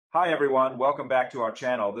Hi everyone, welcome back to our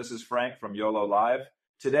channel. This is Frank from YoloLiv.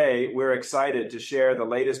 Today, we're excited to share the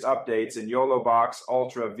latest updates in YoloBox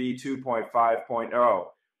Ultra v2.5.0.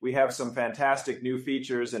 We have some fantastic new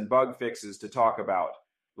features and bug fixes to talk about.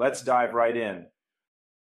 Let's dive right in.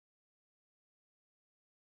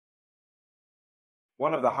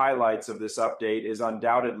 One of the highlights of this update is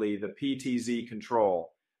undoubtedly the PTZ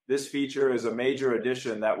Control. This feature is a major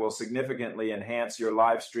addition that will significantly enhance your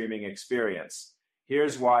live streaming experience.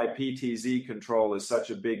 Here's why PTZ Control is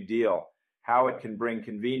such a big deal, how it can bring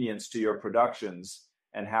convenience to your productions,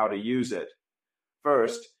 and how to use it.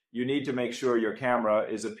 First, you need to make sure your camera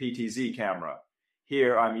is a PTZ camera.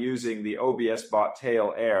 Here I'm using the OBS Bot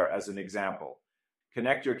Tail Air as an example.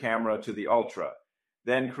 Connect your camera to the Ultra.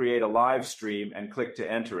 Then create a live stream and click to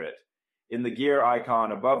enter it. In the gear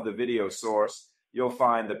icon above the video source, you'll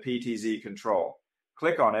find the PTZ Control.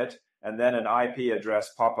 Click on it, and then an IP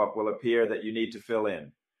address pop-up will appear that you need to fill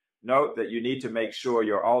in. Note that you need to make sure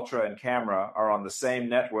your Ultra and camera are on the same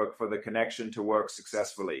network for the connection to work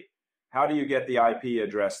successfully. How do you get the IP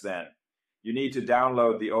address then? You need to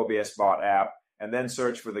download the OBS Bot app and then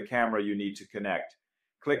search for the camera you need to connect.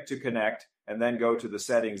 Click to connect and then go to the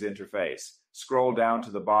settings interface. Scroll down to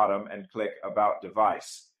the bottom and click About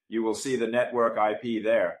Device. You will see the network IP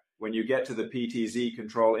there. When you get to the PTZ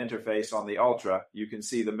Control interface on the Ultra, you can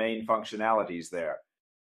see the main functionalities there.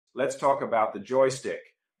 Let's talk about the joystick.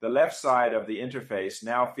 The left side of the interface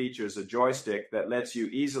now features a joystick that lets you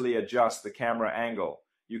easily adjust the camera angle.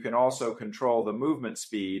 You can also control the movement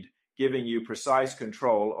speed, giving you precise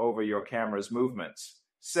control over your camera's movements.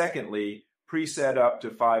 Secondly, preset up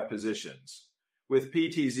to 5 positions. With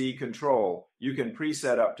PTZ Control, you can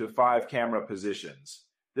preset up to 5 camera positions.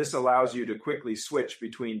 This allows you to quickly switch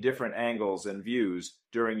between different angles and views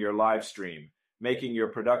during your live stream, making your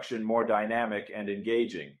production more dynamic and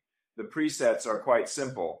engaging. The presets are quite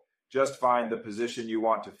simple. Just find the position you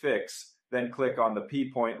want to fix, then click on the P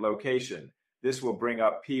point location. This will bring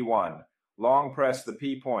up P1. Long press the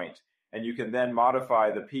P point, and you can then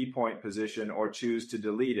modify the P point position or choose to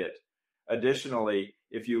delete it. Additionally,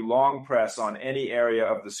 if you long press on any area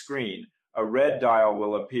of the screen, a red dial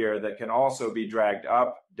will appear that can also be dragged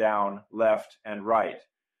up, down, left, and right.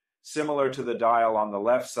 Similar to the dial on the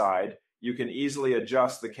left side, you can easily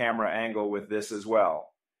adjust the camera angle with this as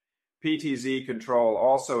well. PTZ Control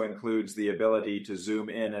also includes the ability to zoom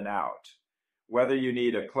in and out. Whether you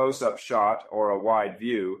need a close-up shot or a wide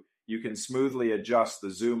view, you can smoothly adjust the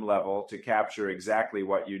zoom level to capture exactly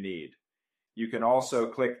what you need. You can also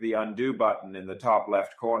click the undo button in the top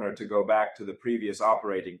left corner to go back to the previous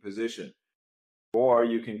operating position. Or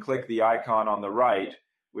you can click the icon on the right,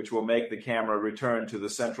 which will make the camera return to the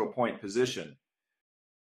central point position.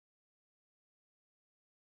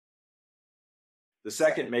 The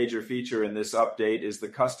second major feature in this update is the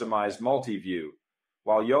Customized Multiview.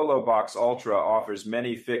 While YoloBox Ultra offers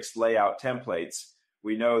many fixed layout templates,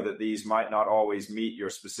 we know that these might not always meet your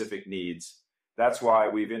specific needs. That's why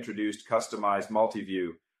we've introduced Customized Multiview,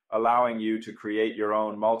 allowing you to create your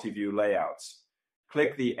own multiview layouts.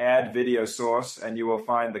 Click the Add Video Source and you will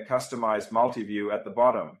find the Customized Multiview at the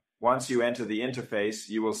bottom. Once you enter the interface,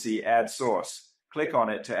 you will see Add Source. Click on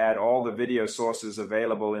it to add all the video sources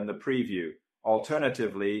available in the preview.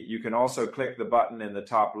 Alternatively, you can also click the button in the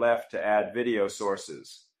top left to add video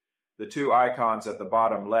sources. The 2 icons at the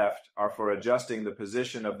bottom left are for adjusting the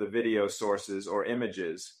position of the video sources or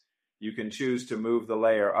images. You can choose to move the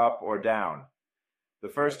layer up or down. The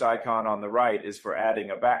first icon on the right is for adding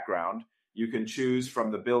a background. You can choose from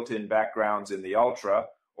the built-in backgrounds in the Ultra,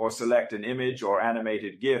 or select an image or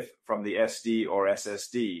animated GIF from the SD or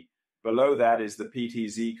SSD. Below that is the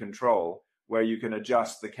PTZ Control, where you can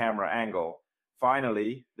adjust the camera angle.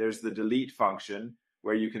 Finally, there's the delete function,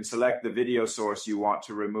 where you can select the video source you want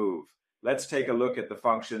to remove. Let's take a look at the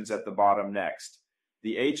functions at the bottom next.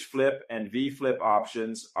 The H-flip and V-flip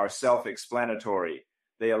options are self-explanatory.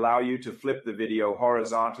 They allow you to flip the video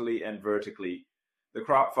horizontally and vertically. The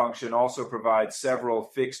crop function also provides several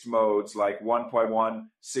fixed modes like 1.1,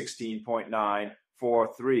 16.9,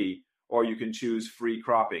 4:3, or you can choose free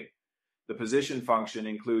cropping. The position function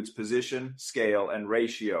includes position, scale, and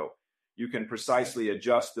ratio. You can precisely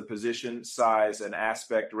adjust the position, size, and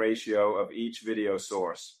aspect ratio of each video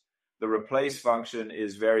source. The replace function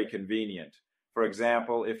is very convenient. For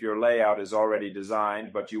example, if your layout is already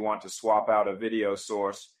designed but you want to swap out a video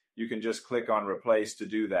source, you can just click on Replace to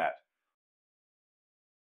do that.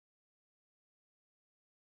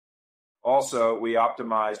 Also, we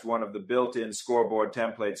optimized one of the built-in scoreboard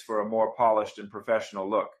templates for a more polished and professional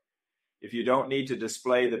look. If you don't need to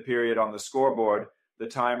display the period on the scoreboard, the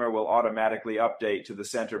timer will automatically update to the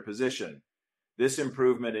center position. This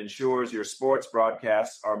improvement ensures your sports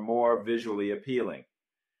broadcasts are more visually appealing.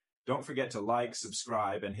 Don't forget to like,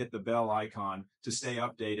 subscribe, and hit the bell icon to stay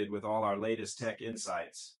updated with all our latest tech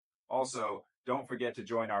insights. Also, don't forget to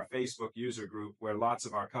join our Facebook user group where lots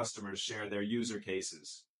of our customers share their user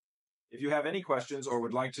cases. If you have any questions or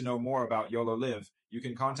would like to know more about YoloLiv, you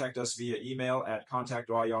can contact us via email at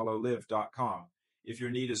contact@YoloLiv.com. If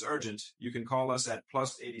your need is urgent, you can call us at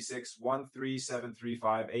 +86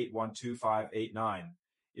 13735 812589.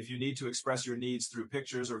 If you need to express your needs through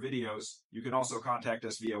pictures or videos, you can also contact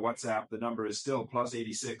us via WhatsApp. The number is still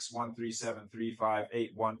 +86 13735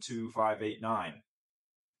 812589.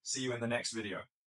 See you in the next video.